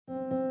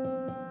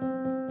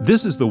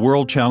This is the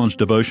World Challenge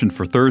devotion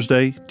for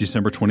Thursday,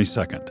 December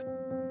 22nd.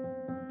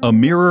 A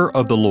Mirror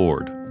of the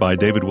Lord by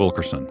David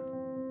Wilkerson.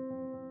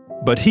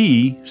 But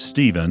he,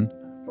 Stephen,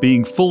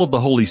 being full of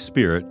the Holy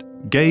Spirit,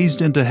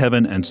 gazed into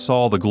heaven and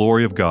saw the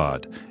glory of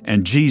God,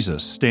 and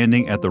Jesus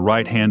standing at the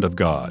right hand of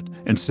God,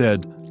 and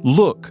said,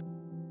 "Look,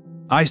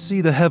 I see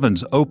the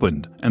heavens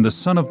opened, and the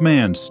Son of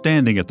Man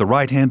standing at the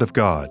right hand of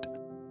God."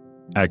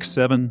 Acts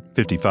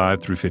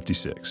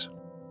 7:55-56.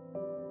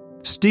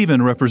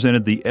 Stephen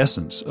represented the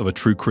essence of a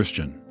true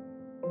Christian.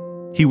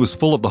 He was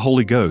full of the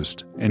Holy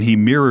Ghost, and he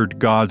mirrored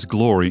God's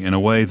glory in a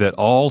way that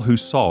all who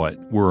saw it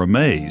were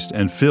amazed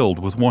and filled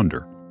with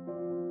wonder.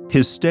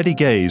 His steady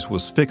gaze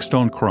was fixed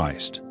on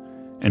Christ,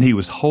 and he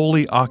was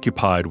wholly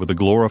occupied with a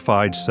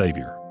glorified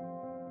Savior.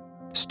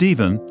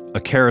 Stephen, a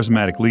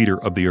charismatic leader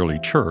of the early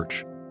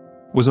church,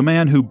 was a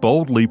man who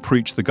boldly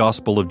preached the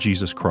gospel of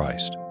Jesus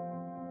Christ.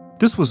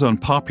 This was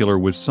unpopular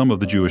with some of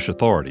the Jewish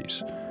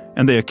authorities,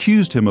 and they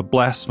accused him of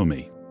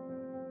blasphemy.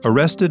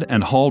 Arrested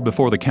and hauled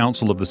before the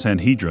council of the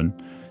Sanhedrin,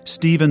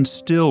 Stephen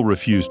still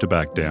refused to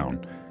back down,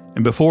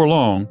 and before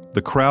long,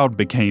 the crowd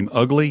became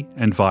ugly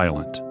and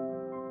violent.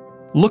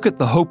 Look at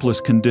the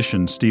hopeless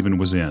condition Stephen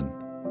was in.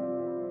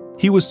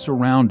 He was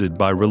surrounded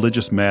by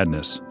religious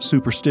madness,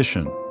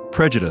 superstition,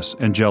 prejudice,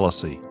 and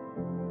jealousy.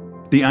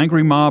 The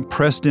angry mob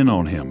pressed in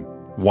on him,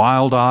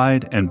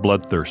 wild-eyed and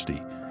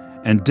bloodthirsty,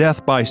 and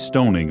death by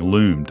stoning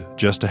loomed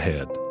just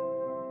ahead.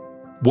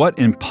 What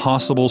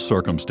impossible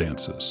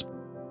circumstances!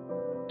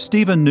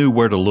 Stephen knew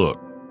where to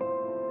look.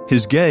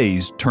 His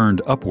gaze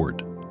turned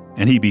upward,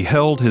 and he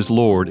beheld his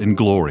Lord in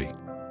glory.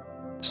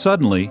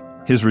 Suddenly,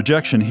 his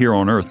rejection here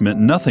on earth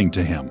meant nothing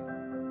to him.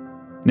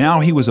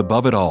 Now he was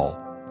above it all,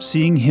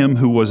 seeing him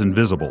who was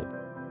invisible.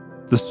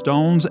 The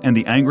stones and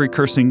the angry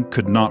cursing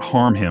could not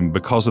harm him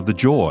because of the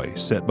joy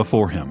set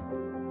before him.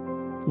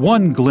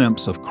 One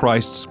glimpse of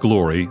Christ's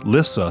glory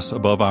lifts us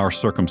above our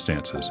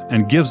circumstances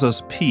and gives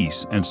us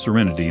peace and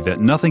serenity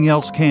that nothing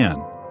else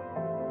can.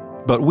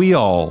 But we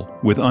all,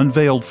 with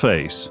unveiled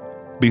face,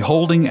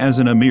 beholding as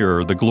in a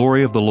mirror the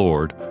glory of the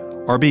Lord,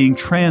 are being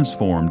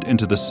transformed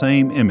into the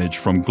same image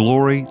from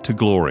glory to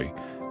glory,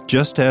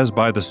 just as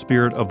by the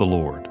Spirit of the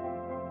Lord.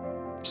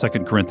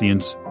 2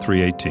 Corinthians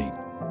 3:18.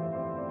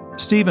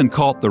 Stephen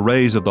caught the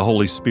rays of the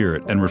Holy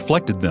Spirit and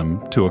reflected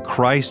them to a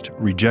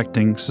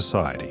Christ-rejecting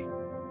society.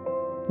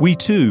 We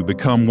too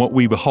become what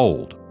we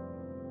behold.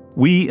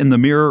 We in the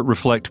mirror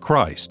reflect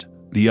Christ,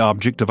 the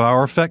object of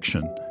our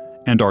affection,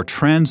 and are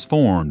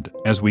transformed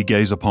as we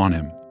gaze upon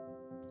Him.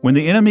 When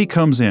the enemy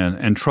comes in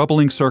and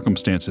troubling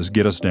circumstances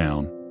get us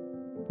down,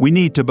 we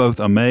need to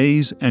both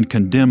amaze and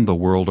condemn the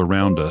world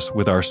around us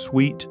with our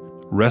sweet,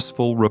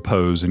 restful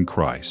repose in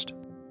Christ.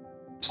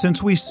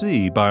 Since we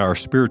see by our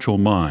spiritual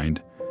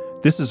mind,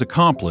 this is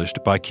accomplished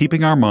by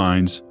keeping our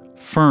minds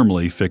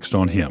firmly fixed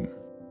on Him.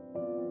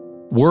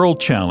 World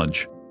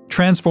Challenge,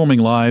 transforming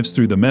lives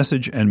through the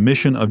message and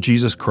mission of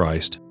Jesus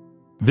Christ.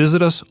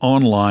 Visit us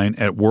online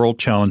at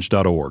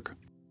worldchallenge.org.